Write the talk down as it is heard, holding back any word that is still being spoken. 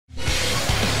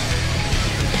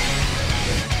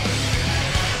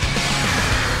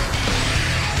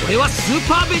れはスー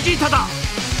パーベジータだ。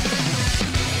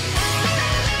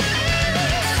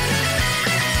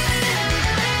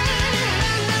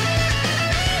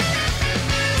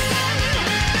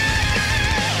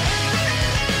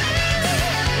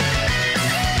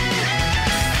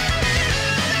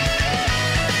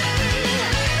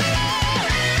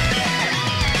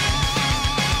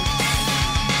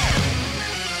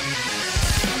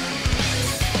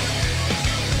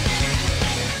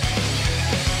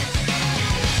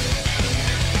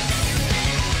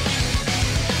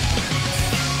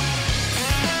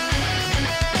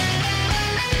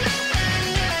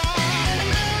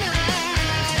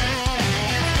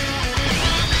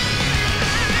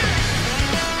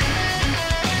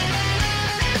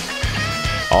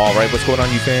Alright, what's going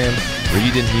on, you fam?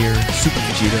 Raiyuden here, Super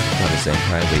Vegeta on a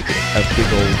Zenkai Awakening, a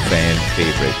big old fan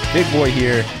favorite. Big boy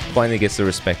here finally gets the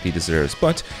respect he deserves.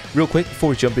 But real quick, before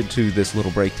we jump into this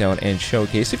little breakdown and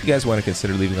showcase, if you guys want to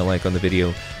consider leaving a like on the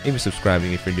video, maybe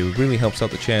subscribing if you're new, it really helps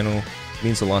out the channel. It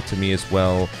means a lot to me as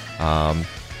well.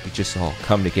 We just all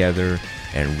come together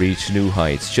and reach new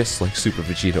heights, just like Super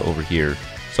Vegeta over here.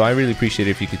 So I really appreciate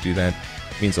it if you could do that.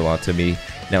 It means a lot to me.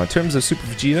 Now, in terms of Super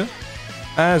Vegeta,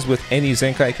 as with any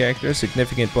Zenkai character,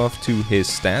 significant buff to his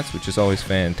stats, which is always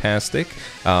fantastic.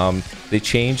 They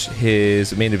changed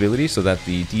his main ability so that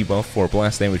the debuff for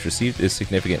blast damage received is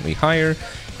significantly higher.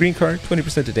 Green card,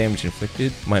 20% to damage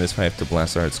inflicted, -5 to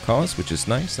blast arts cost, which is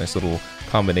nice. Nice little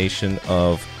combination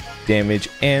of damage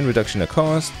and reduction of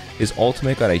cost. His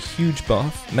ultimate got a huge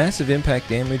buff, massive impact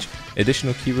damage,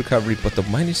 additional key recovery, but the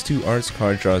 -2 arts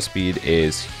card draw speed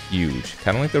is huge.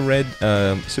 Kind of like the red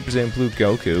Super Saiyan Blue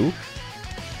Goku.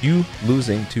 You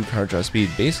losing 2 card draw speed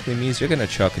basically means you're going to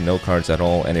chuck no cards at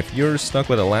all, and if you're stuck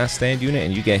with a last stand unit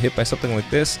and you get hit by something like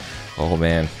this, oh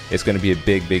man, it's going to be a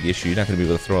big issue. You're not going to be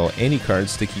able to throw out any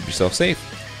cards to keep yourself safe.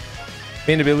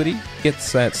 Main ability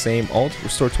gets that same ult,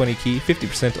 restore 20 key,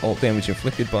 50% ult damage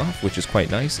inflicted buff, which is quite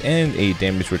nice, and a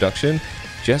damage reduction,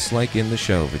 just like in the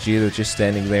show. Vegeta just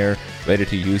standing there, ready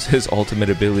to use his ultimate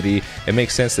ability. It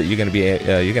makes sense that you're going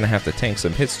to have to tank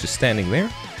some hits just standing there.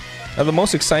 Now, the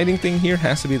most exciting thing here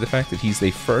has to be the fact that he's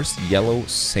the first yellow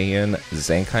Saiyan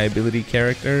Zenkai ability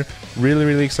character.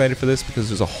 Really excited for this because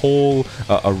there's a whole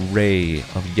array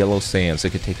of yellow Saiyans that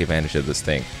could take advantage of this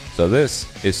thing. So this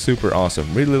is super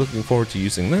awesome. Really looking forward to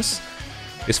using this.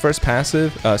 His first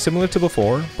passive, similar to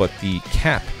before, but the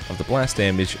cap of the blast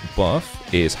damage buff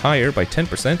is higher by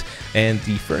 10%, and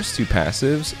the first 2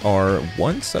 passives are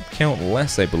 1 sub count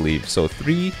less, I believe. So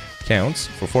 3 counts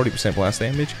for 40% blast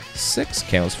damage, 6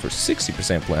 counts for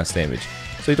 60% blast damage,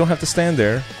 so you don't have to stand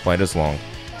there quite as long.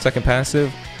 Second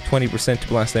passive, 20% to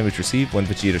blast damage received when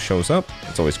Vegeta shows up.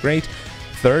 That's always great.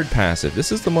 Third passive,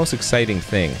 this is the most exciting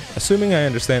thing. Assuming I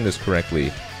understand this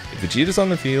correctly, if Vegeta's on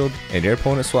the field and your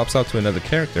opponent swaps out to another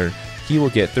character, he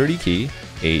will get 30 key,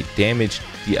 a damage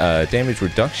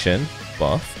reduction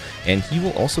buff, and he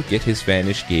will also get his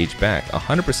Vanish gauge back,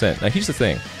 100%. Now here's the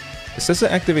thing. It says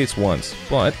it activates once,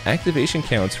 but activation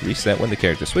counts reset when the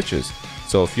character switches.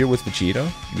 So if you're with Vegeta,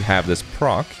 you have this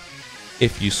proc.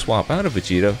 If you swap out of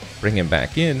Vegeta, bring him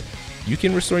back in, you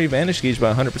can restore your Vanish gauge by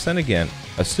 100% again,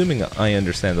 assuming I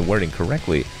understand the wording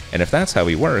correctly. And if that's how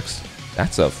he works,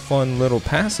 that's a fun little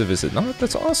passive, is it not?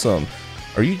 That's awesome.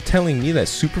 Are you telling me that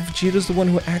Super Vegeta is the one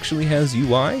who actually has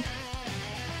UI?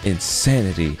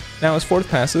 Insanity. Now his fourth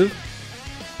passive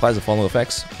applies the following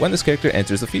effects when this character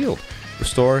enters the field.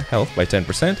 Restore health by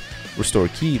 10%, restore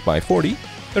ki by 40,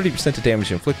 30% to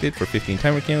damage inflicted for 15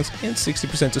 timer counts, and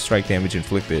 60% to strike damage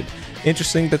inflicted.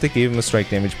 Interesting that they gave him a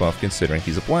strike damage buff considering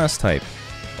he's a blast type.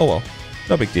 Oh well,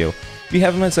 no big deal. We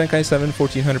have him at Zenkai 7,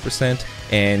 1400%,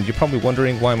 and you're probably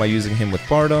wondering why am I using him with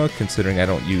Bardock, considering I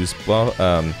don't use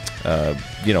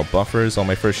buffers on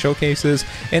my first showcases,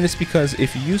 and it's because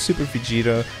if you use Super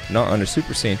Vegeta not on a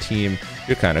Super Saiyan team,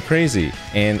 you're kind of crazy,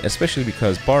 and especially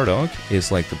because Bardock is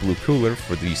like the blue cooler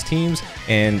for these teams,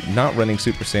 and not running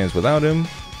Super Saiyans without him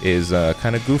is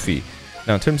kind of goofy.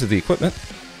 Now in terms of the equipment,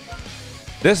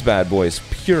 this bad boy is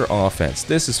pure offense.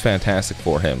 This is fantastic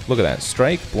for him. Look at that,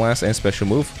 strike, blast, and special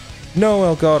move. No,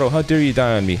 Elgato, how dare you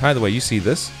die on me? By the way, you see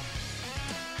this?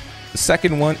 The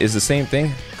second one is the same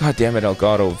thing. God damn it,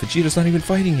 Elgato. Vegeta's not even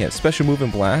fighting yet. Special move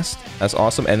and blast. That's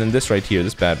awesome. And then this right here,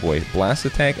 this bad boy. Blast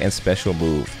attack and special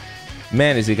move.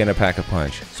 Man, is he gonna pack a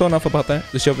punch. So enough about that.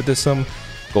 Let's jump into some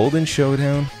Golden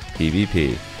Showdown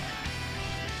PvP.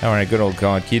 Alright, good old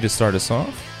God Key to start us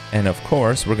off. And of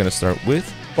course, we're gonna start with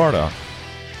Bardock.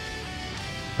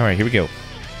 Alright, here we go.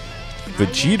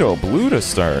 Vegeta Blue to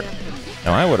start.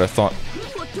 Now I would have thought,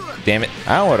 damn it,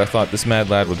 I would have thought this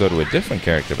mad lad would go to a different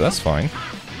character, but that's fine.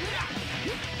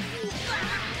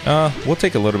 We'll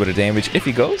take a little bit of damage. If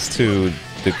he goes to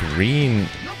the green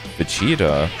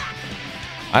Vegeta,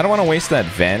 I don't want to waste that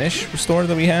Vanish restore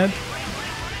that we had.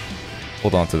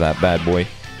 Hold on to that bad boy.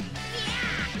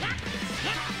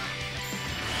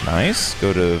 Nice.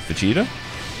 Go to Vegeta.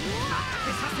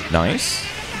 Nice.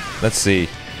 Let's see.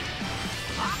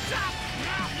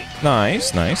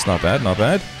 Nice, nice. Not bad, not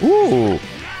bad. Ooh.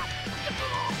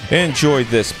 Enjoy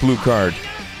this blue card.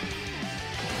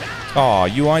 Aw,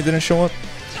 UI didn't show up.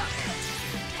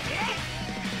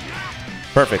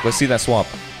 Perfect. Let's see that swap.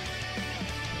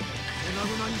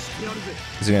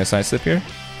 Is he gonna sidestep here?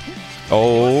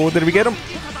 Oh, did we get him?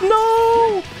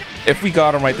 No! If we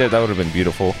got him right there, that would have been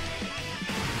beautiful.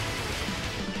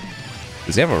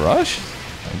 Does he have a rush?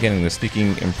 I'm getting the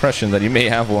sneaking impression that he may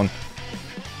have one.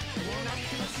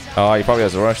 Oh, he probably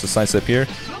has a rush to sidestep here.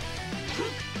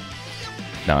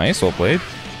 Nice, well played.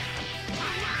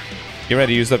 Get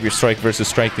ready to use up your strike versus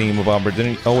strike thingy bobber,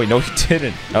 didn't he? Oh wait, no he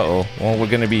didn't. Uh-oh. Well, we're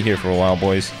gonna be here for a while,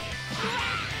 boys.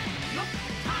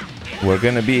 We're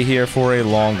gonna be here for a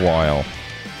long while.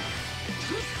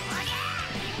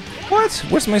 What?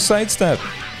 Where's my sidestep?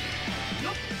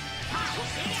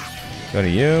 Go to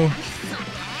you.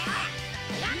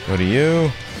 Go to you.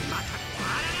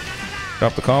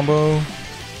 Drop the combo.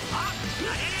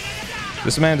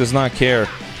 This man does not care.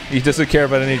 He doesn't care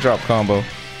about any drop combo.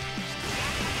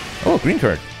 Oh, green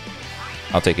card.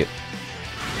 I'll take it.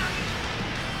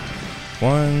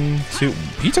 1, 2.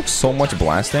 He took so much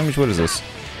blast damage. What is this?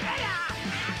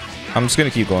 I'm just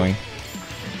gonna keep going.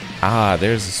 Ah,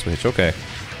 there's the switch. Okay.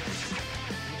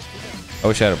 I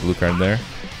wish I had a blue card there.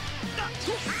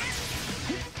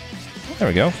 There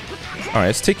we go. Alright,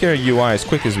 let's take care of UI as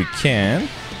quick as we can.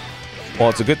 Well,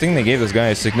 it's a good thing they gave this guy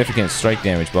a significant strike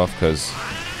damage buff because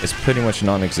it's pretty much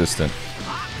non-existent.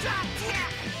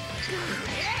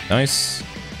 Nice.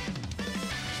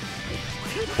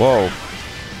 Whoa.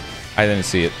 I didn't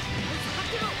see it.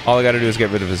 All I gotta do is get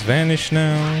rid of his Vanish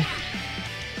now.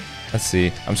 Let's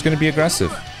see. I'm just gonna be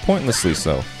aggressive. Pointlessly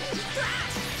so.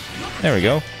 There we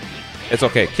go. It's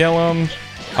okay. Kill him.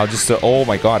 I'll just... oh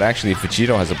my god, actually, if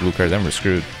Vegeta has a blue card, then we're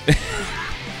screwed.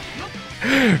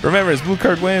 Remember, his blue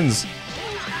card wins.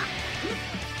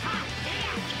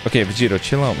 Okay, Vegeta,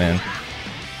 chill out, man.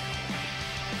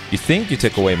 You think you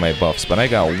took away my buffs, but I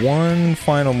got one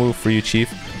final move for you, Chief.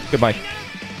 Goodbye.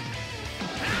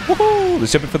 Woohoo!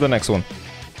 Let's jump in for the next one.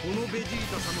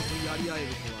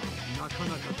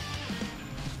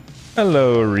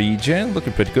 Hello, Regen.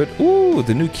 Looking pretty good. Ooh,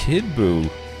 the new Kid Buu.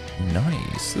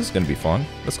 Nice. This is going to be fun.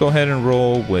 Let's go ahead and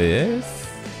roll with...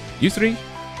 you three?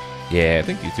 Yeah, I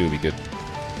think you two will be good.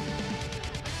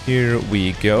 Here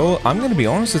we go. I'm going to be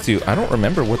honest with you. I don't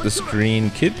remember what this green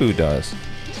Kid Buu does.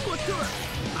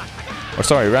 Or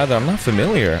sorry, rather, I'm not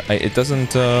familiar. It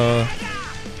doesn't...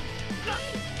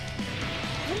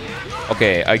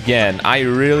 Okay, again, I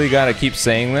really gotta keep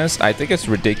saying this. I think it's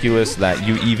ridiculous that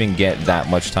you even get that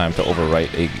much time to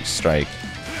overwrite a strike.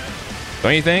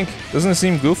 Don't you think? Doesn't it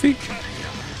seem goofy?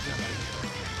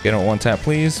 Get on one tap,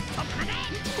 please.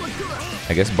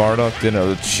 I guess Bardock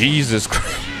didn't... Jesus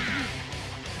Christ.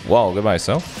 Well, goodbye,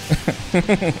 so.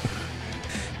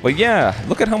 But yeah,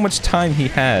 look at how much time he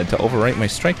had to overwrite my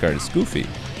strike card. It's goofy.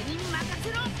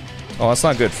 Oh, that's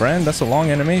not good, friend. That's a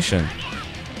long animation.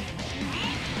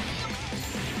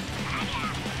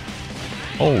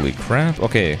 Holy crap.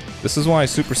 Okay, this is why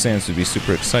Super Saiyans would be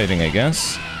super exciting, I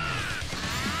guess.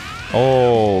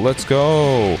 Oh, let's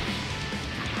go.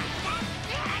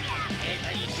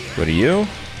 Go to you.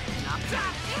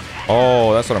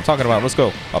 Oh, that's what I'm talking about. Let's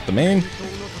go. Up the main.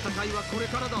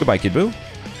 Goodbye, Kid Buu.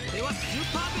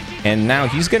 And now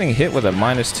he's getting hit with a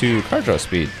 -2 card draw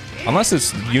speed. Unless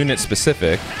it's unit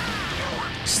specific.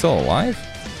 He's still alive?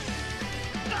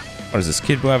 What is this?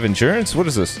 Kid Buu have endurance? What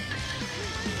is this?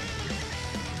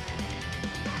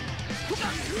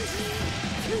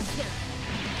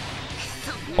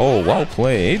 Oh, well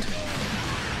played.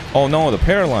 Oh no, the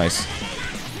paralyze.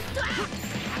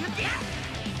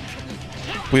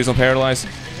 Please don't paralyze.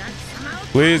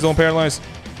 Please don't paralyze.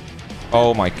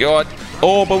 Oh my god.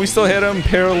 Oh, but we still hit him.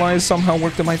 Paralyze somehow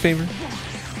worked in my favor.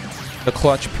 The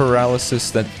clutch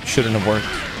paralysis that shouldn't have worked.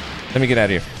 Let me get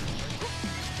out of here.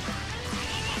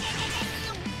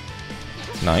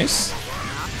 Nice.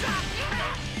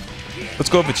 Let's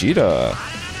go, Vegeta.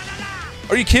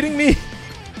 Are you kidding me?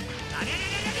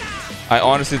 I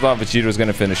honestly thought Vegeta was going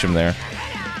to finish him there.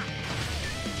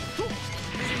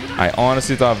 I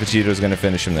honestly thought Vegeta was going to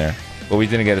finish him there. But we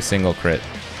didn't get a single crit.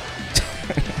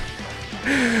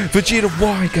 Vegeta,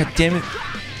 why? God damn it.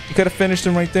 You could have finished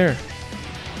him right there.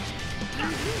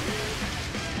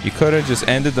 You could have just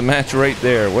ended the match right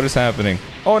there. What is happening?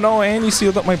 Oh no, and you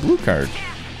sealed up my blue card.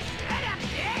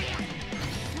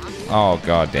 Oh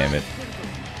god damn it.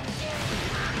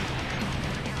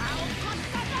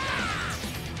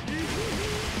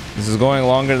 This is going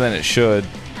longer than it should.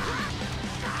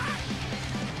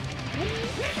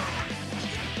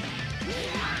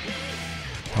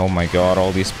 Oh my god,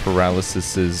 all these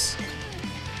paralyses.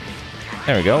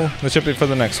 There we go. Let's jump in for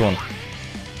the next one.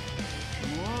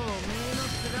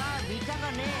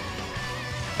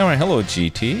 Alright, hello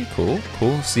GT. Cool,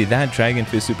 cool. See, that Dragon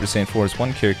Fist Super Saiyan 4 is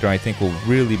one character I think will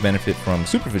really benefit from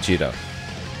Super Vegeta.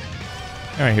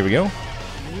 Alright, here we go.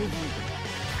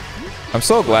 I'm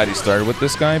so glad he started with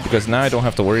this guy because now I don't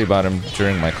have to worry about him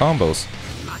during my combos.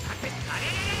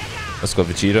 Let's go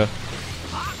Vegeta.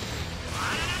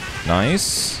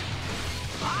 Nice.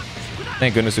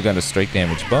 Thank goodness we got a strike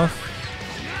damage buff.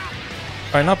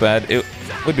 Alright, not bad. It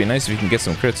would be nice if you can get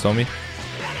some crits, homie.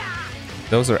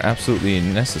 Those are absolutely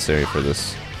necessary for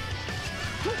this.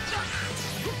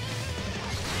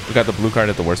 We got the blue card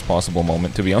at the worst possible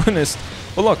moment, to be honest.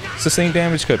 But look, sustained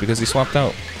damage cut because he swapped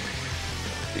out.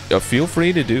 Feel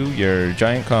free to do your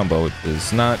giant combo. It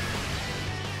does not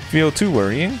feel too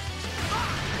worrying.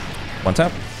 One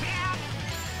tap.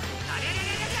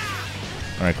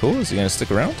 Alright, cool. Is he gonna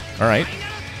stick around? Alright.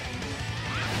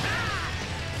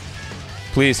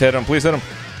 Please hit him. Please hit him.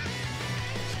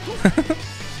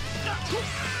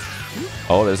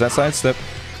 Oh, there's that sidestep.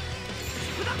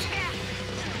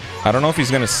 I don't know if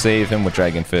he's gonna save him with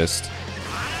Dragon Fist.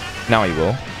 Now he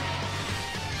will.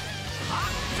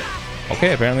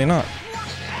 Okay, apparently not.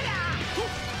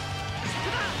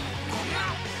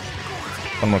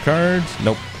 One more card.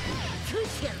 Nope.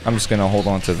 I'm just gonna hold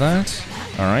on to that.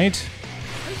 Alright.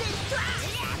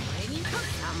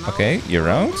 Okay, you're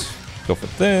out. Go for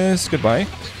this. Goodbye.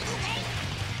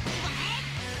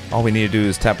 All we need to do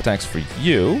is tap attacks for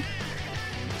you.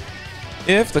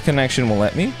 If the connection will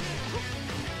let me.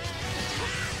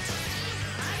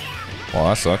 Well,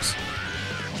 that sucks.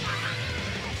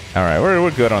 Alright, we're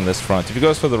good on this front. If he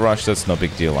goes for the rush, that's no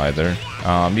big deal either.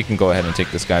 You can go ahead and take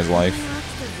this guy's life.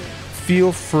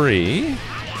 Feel free.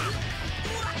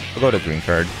 I'll go to green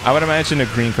card. I would imagine a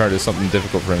green card is something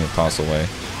difficult for him to toss away.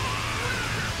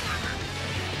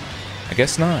 I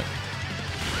guess not.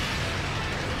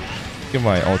 Give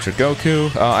my Ultra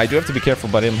Goku. I do have to be careful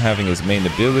about him having his main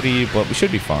ability, but we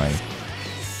should be fine.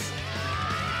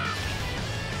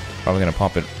 Probably gonna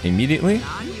pop it immediately.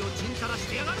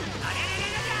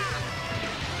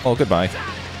 Oh, goodbye.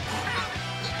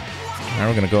 Now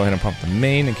we're gonna go ahead and pop the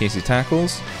main in case he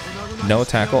tackles. No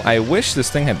tackle. I wish this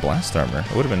thing had blast armor.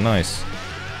 It would have been nice.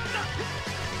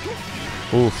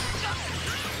 Oof.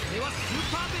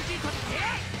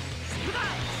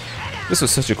 This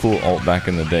was such a cool ult back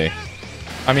in the day.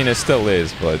 I mean, it still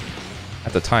is, but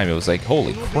at the time it was like,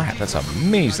 holy crap, that's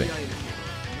amazing.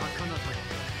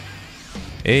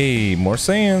 Hey, more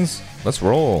Saiyans. Let's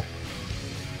roll.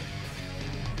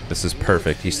 This is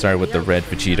perfect. He started with the red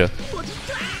Vegeta.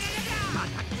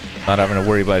 Not having to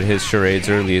worry about his charades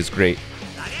early is great.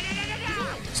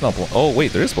 It's not. Oh,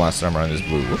 wait, there is blast armor on his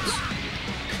blue. Whoops.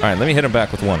 Alright, let me hit him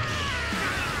back with one.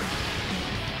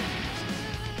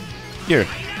 Here.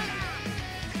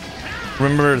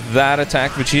 Remember that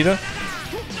attack, Vegeta?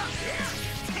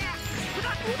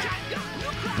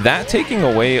 That taking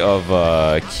away of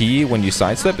ki when you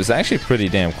sidestep is actually pretty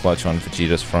damn clutch on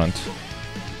Vegeta's front.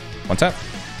 One tap.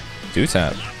 Two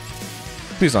tap.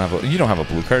 Please don't have a... You don't have a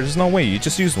blue card. There's no way. You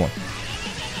just used one.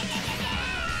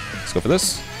 Let's go for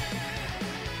this.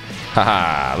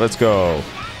 Haha. Let's go.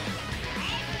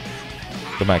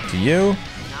 Go back to you.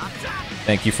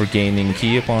 Thank you for gaining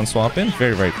ki upon swap in.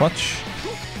 Very, very clutch.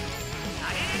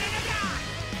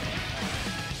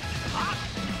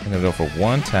 I'm gonna go for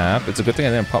one tap. It's a good thing I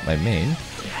didn't pop my main.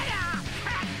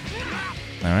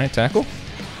 Alright, tackle.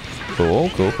 Cool,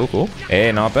 cool, cool, cool.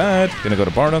 Hey, not bad. Gonna go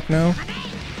to Bardock now.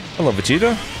 Hello,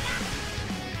 Vegeta.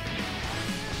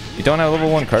 You don't have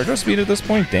level 1 card draw speed at this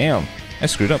point? Damn. I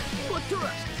screwed up.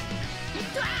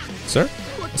 Sir?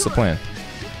 What's the plan?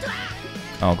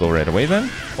 I'll go right away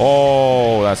then.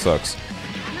 Oh, that sucks.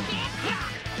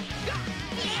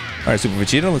 Alright, Super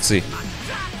Vegeta, let's see.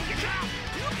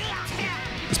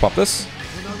 Let's pop this.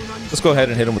 Let's go ahead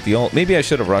and hit him with the ult. Maybe I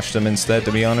should have rushed him instead,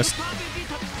 to be honest.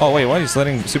 Oh, wait, why is he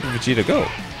letting Super Vegeta go?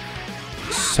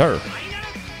 Sir.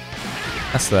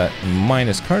 That's that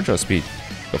minus card draw speed.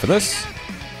 Go for this.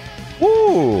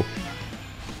 Woo!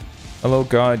 Hello,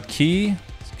 God Key.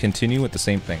 Let's continue with the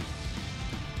same thing.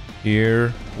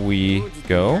 Here we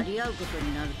go.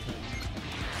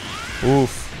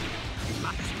 Oof.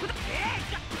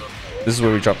 This is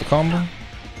where we drop the combo.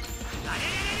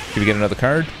 Can we get another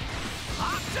card?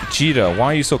 Vegeta, why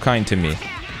are you so kind to me?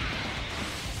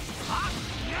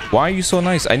 Why are you so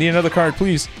nice? I need another card,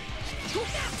 please.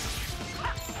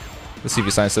 Let's see if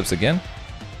he sidesteps again.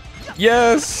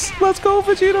 Yes! Let's go,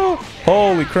 Vegeta!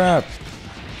 Holy crap.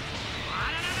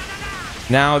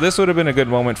 Now, this would have been a good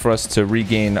moment for us to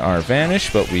regain our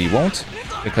Vanish, but we won't,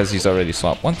 because he's already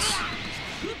swapped once.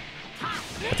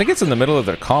 I think it's in the middle of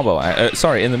their combo.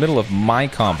 Sorry, in the middle of my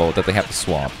combo that they have to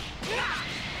swap.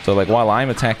 So, like, while I'm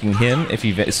attacking him, if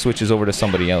he switches over to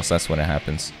somebody else, that's when it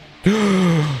happens.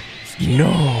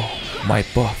 No! My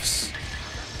buffs.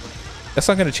 That's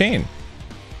not gonna chain.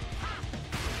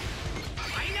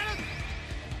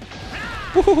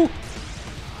 Woohoo!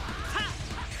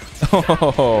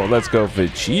 Oh, let's go,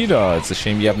 Vegeta. It's a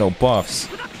shame you have no buffs.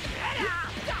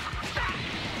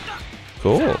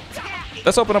 Cool.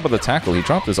 Let's open up with a tackle. He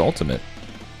dropped his ultimate.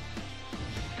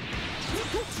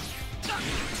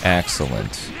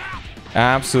 Excellent.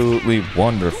 Absolutely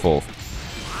wonderful.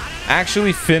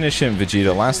 Actually finish him,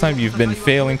 Vegeta. Last time you've been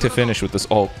failing to finish with this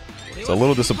ult. It's a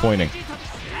little disappointing.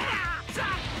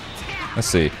 Let's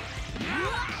see.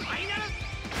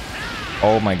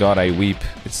 Oh my god, I weep.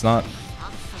 It's not...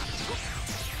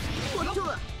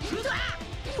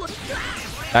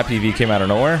 That PV came out of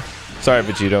nowhere. Sorry,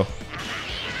 Vegito.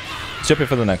 Let's jump in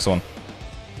for the next one.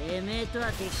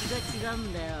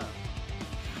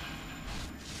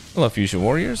 Hello, Fusion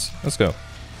Warriors. Let's go.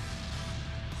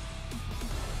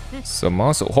 Some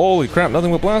muscle. Holy crap,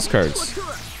 nothing but blast cards.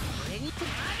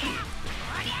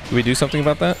 Did we do something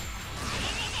about that?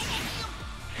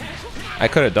 I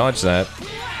could have dodged that.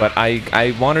 But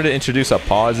I wanted to introduce a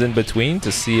pause in between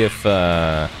to see if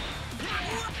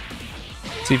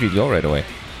he'd go right away.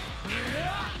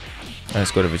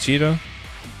 Let's go to Vegeta.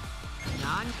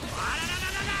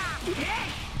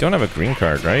 Don't have a green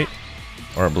card, right?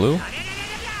 Or a blue?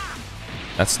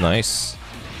 That's nice.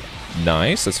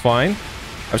 Nice, that's fine.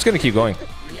 I'm just gonna keep going.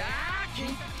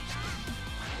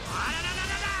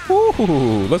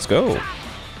 Woohoo, let's go.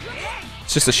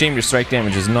 It's just a shame your strike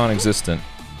damage is non-existent.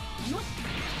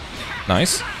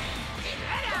 Nice.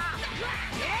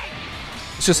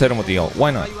 Let's just hit him with the ult.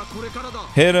 Why not?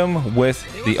 Hit him with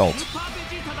the ult.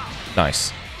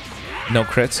 Nice. No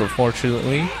crits,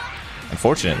 unfortunately.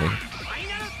 Unfortunately.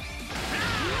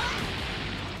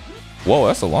 Whoa,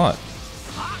 that's a lot.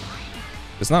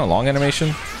 It's not a long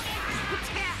animation.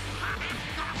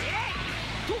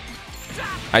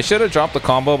 I should have dropped the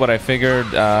combo, but I figured,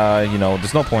 you know,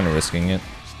 there's no point in risking it.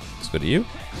 Let's go to you.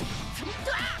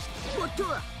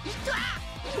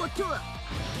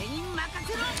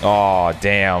 Oh,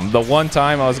 damn. The one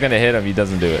time I was going to hit him, he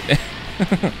doesn't do it.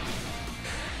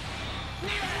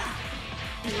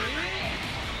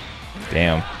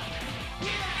 Damn.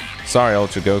 Sorry,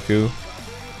 Ultra Goku.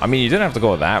 I mean, you didn't have to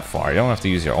go that far. You don't have to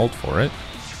use your ult for it.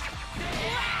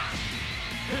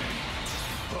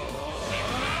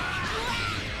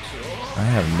 I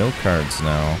have no cards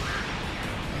now.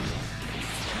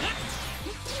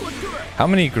 How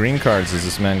many green cards is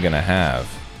this man gonna have?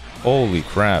 Holy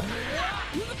crap.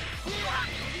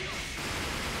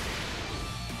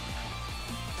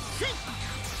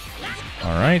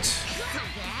 Alright.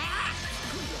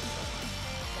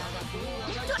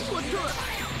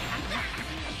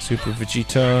 Super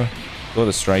Vegeta. Go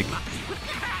to strike.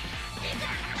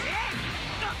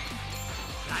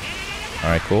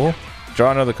 Alright, cool.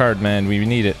 Draw another card, man. We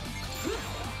need it.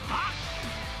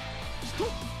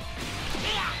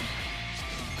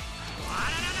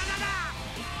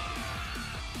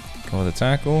 Go with a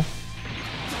tackle.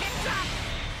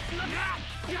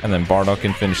 And then Bardock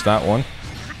can finish that one.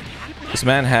 This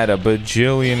man had a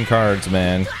bajillion cards,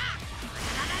 man.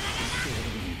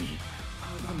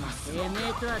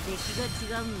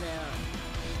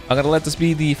 I'm gonna let this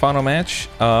be the final match.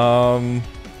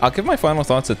 I'll give my final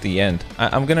thoughts at the end.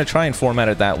 I'm gonna try and format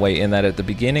it that way, in that at the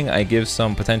beginning I give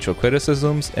some potential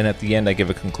criticisms, and at the end I give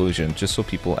a conclusion, just so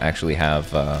people actually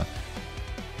have, I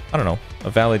don't know, a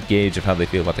valid gauge of how they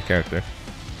feel about the character.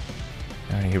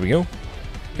 Alright, here we go.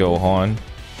 Gohan.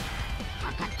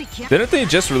 Didn't they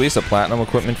just release a platinum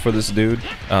equipment for this dude?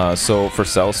 So for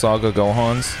Cell Saga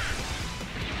Gohans?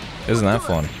 Isn't that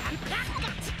fun?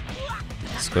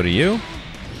 Let's go to you.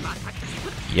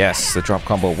 Yes, the drop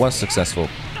combo was successful.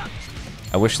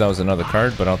 I wish that was another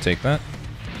card, but I'll take that.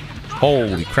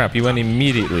 Holy crap, he went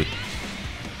immediately.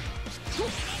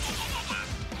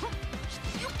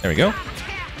 There we go.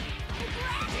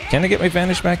 Can I get my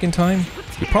Vanish back in time?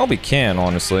 We probably can,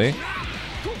 honestly.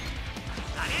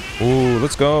 Ooh,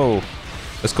 let's go.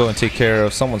 Let's go and take care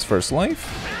of someone's first life.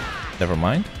 Never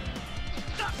mind.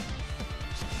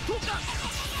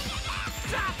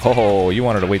 Oh, you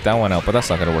wanted to wait that one out, but that's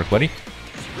not gonna work, buddy.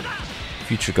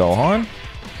 Future Gohan.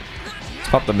 Let's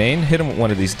pop the main. Hit him with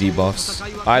one of these debuffs.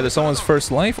 Either someone's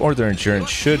first life or their endurance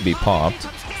should be popped.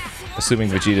 Assuming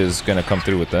Vegeta is gonna come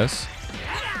through with this.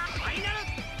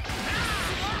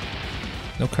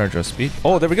 No card draw speed.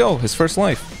 Oh, there we go. His first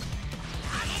life.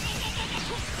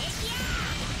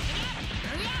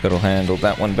 Could've handled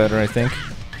that one better, I think.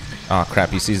 Ah, crap.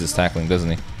 He sees his tackling,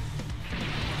 doesn't he?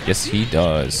 Yes, he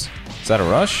does. Is that a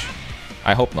rush?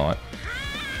 I hope not.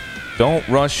 Don't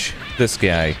rush this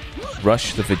guy.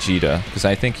 Rush the Vegeta, because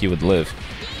I think he would live.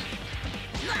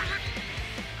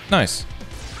 Nice.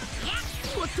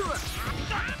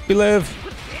 We live.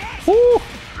 Woo!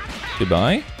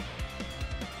 Goodbye.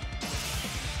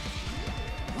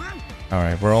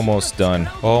 Alright, we're almost done.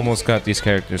 Almost got these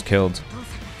characters killed.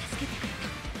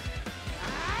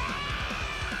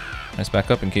 Nice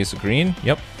back up in case of green.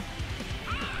 Yep.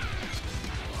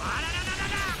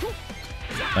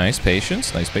 Nice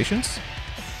patience. Nice patience.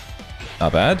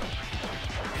 Not bad.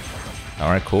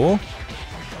 Alright, cool.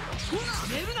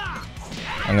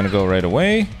 I'm gonna go right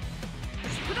away.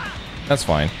 That's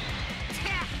fine.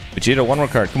 Vegeta, one more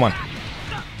card. Come on.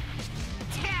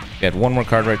 We had one more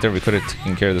card right there. We could have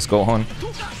taken care of this Gohan.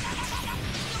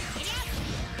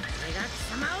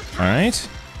 Alright.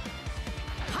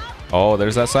 Oh,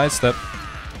 there's that sidestep.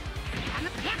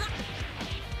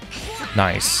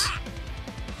 Nice.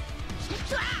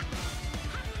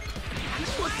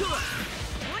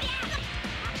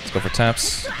 Let's go for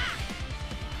taps.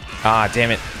 Ah,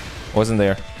 damn it. Wasn't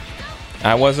there.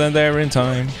 I wasn't there in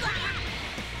time.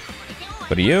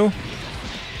 But you?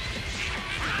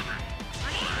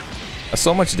 That's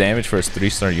so much damage for his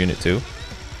 3-star unit too.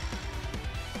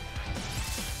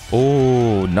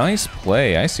 Oh, nice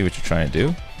play. I see what you're trying to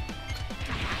do.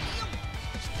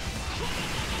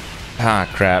 Ah,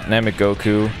 crap. Namek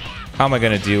Goku. How am I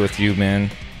going to deal with you, man?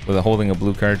 With holding a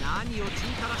blue card?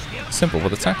 Simple,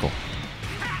 with a tackle.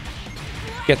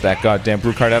 Get that goddamn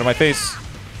blue card out of my face.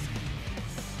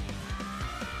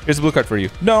 Here's a blue card for you.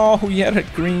 No, he had a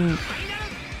green.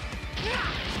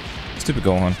 Stupid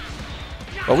Gohan.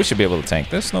 Well, we should be able to tank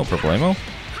this. No problemo.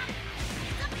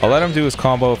 I'll let him do his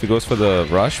combo. If he goes for the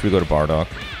rush, we go to Bardock.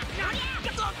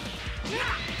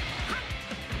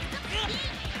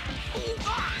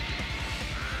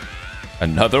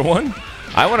 Another one?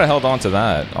 I would have held on to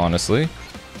that, honestly.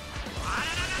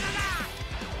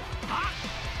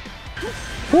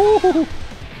 Woo!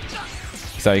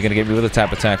 So you're gonna get me with a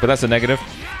tap attack, but that's a negative.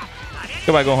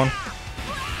 Goodbye, Gohan.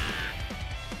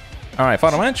 Alright,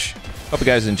 final match. Hope you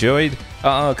guys enjoyed.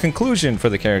 Conclusion for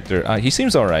the character. He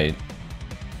seems alright.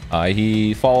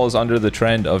 He falls under the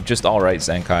trend of just alright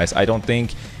Zenkais. I don't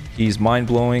think he's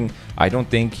mind-blowing. I don't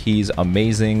think he's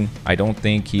amazing. I don't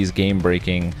think he's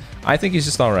game-breaking. I think he's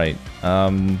just alright.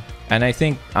 And I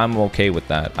think I'm okay with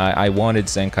that. I wanted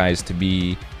Zenkais to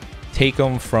be... take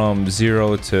them from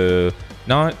 0 to...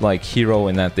 not like hero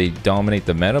in that they dominate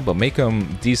the meta, but make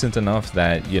them decent enough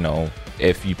that, you know,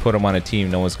 if you put him on a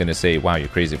team, no one's going to say, wow, you're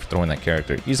crazy for throwing that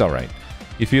character. He's alright.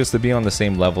 He feels to be on the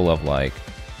same level of, like,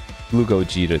 Blue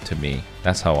Gogeta to me.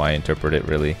 That's how I interpret it,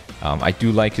 really. I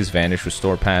do like his Vanish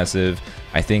Restore passive.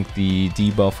 I think the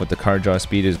debuff with the card draw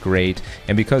speed is great.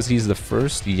 And because he's the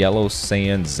first Yellow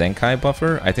Saiyan Zenkai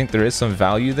buffer, I think there is some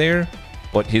value there.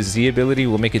 But his Z ability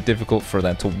will make it difficult for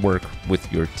that to work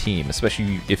with your team,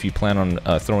 especially if you plan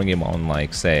on throwing him on,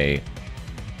 like, say,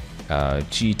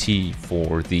 GT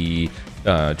for the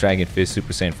Dragon Fist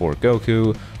Super Saiyan 4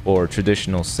 Goku, or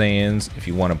traditional Saiyans if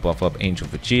you want to buff up Angel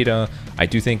Vegeta. I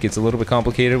do think it's a little bit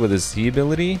complicated with his Z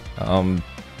ability.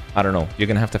 I don't know. You're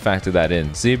going to have to factor that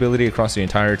in. Z ability across the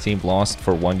entire team lost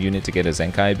for one unit to get a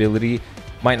Zenkai ability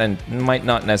might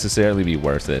not necessarily be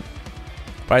worth it.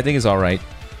 But I think it's alright.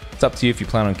 It's up to you if you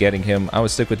plan on getting him. I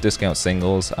would stick with discount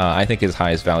singles. I think his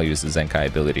highest value is the Zenkai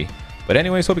ability. But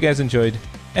anyways, hope you guys enjoyed.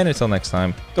 And until next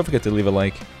time, don't forget to leave a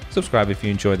like. Subscribe if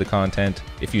you enjoy the content.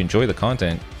 If you enjoy the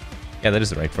content. Yeah, that is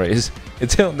the right phrase.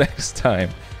 Until next time.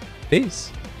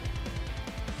 Peace.